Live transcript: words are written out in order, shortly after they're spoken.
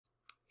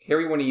Here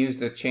we want to use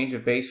the change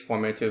of base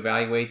formula to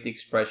evaluate the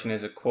expression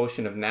as a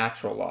quotient of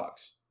natural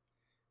logs.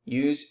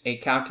 Use a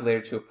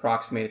calculator to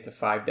approximate it to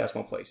 5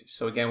 decimal places.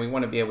 So again, we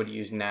want to be able to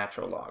use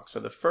natural logs.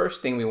 So the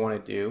first thing we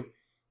want to do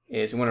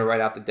is we want to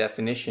write out the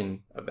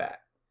definition of that.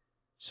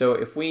 So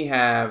if we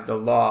have the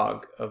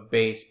log of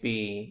base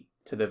b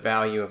to the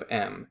value of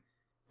m,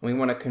 and we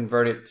want to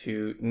convert it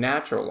to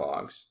natural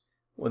logs,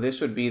 well, this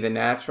would be the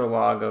natural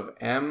log of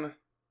m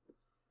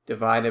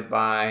divided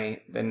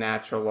by the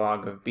natural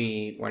log of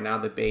b, where now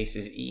the base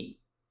is e.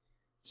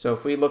 So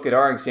if we look at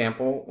our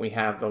example, we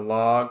have the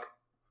log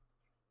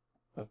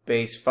of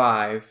base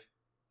 5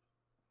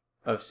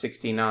 of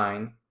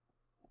 69.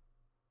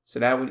 So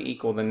that would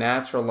equal the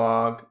natural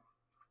log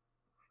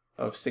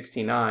of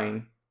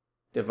 69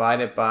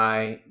 divided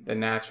by the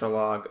natural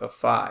log of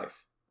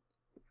 5.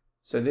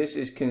 So this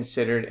is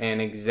considered an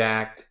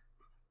exact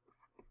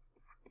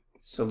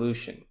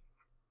solution.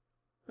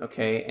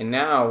 Okay, and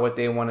now what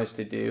they want us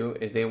to do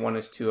is they want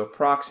us to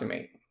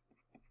approximate.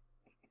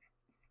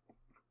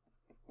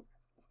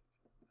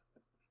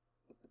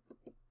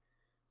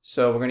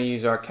 So we're going to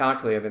use our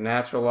calculator, the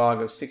natural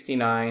log of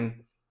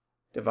 69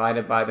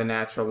 divided by the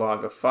natural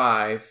log of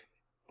 5,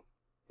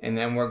 and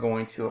then we're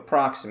going to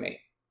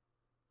approximate.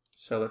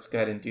 So let's go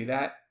ahead and do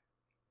that.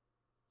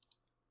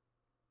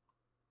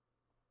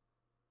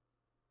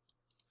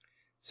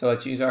 So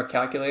let's use our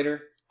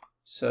calculator.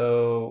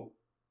 So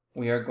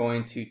we are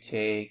going to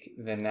take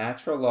the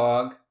natural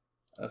log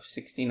of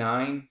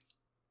 69,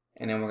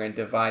 and then we're going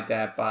to divide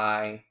that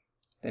by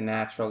the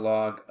natural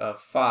log of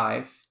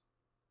 5.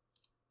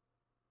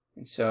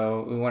 And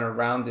so we want to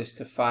round this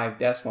to 5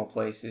 decimal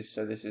places,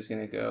 so this is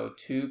going to go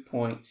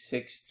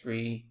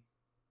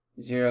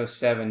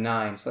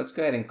 2.63079. So let's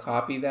go ahead and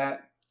copy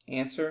that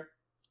answer.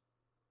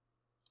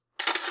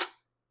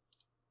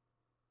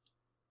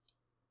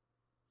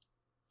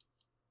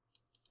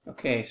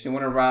 Okay, so we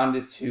want to round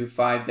it to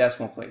 5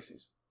 decimal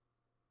places.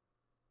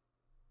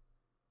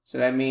 So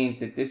that means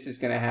that this is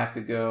going to have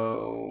to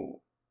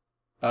go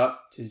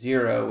up to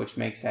 0, which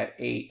makes that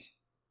 8.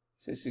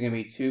 So this is going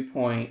to be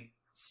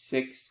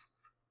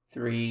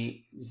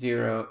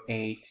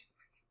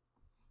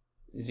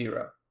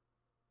 2.63080.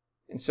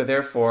 And so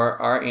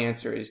therefore, our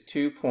answer is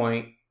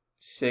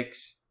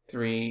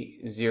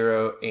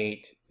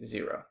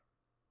 2.63080.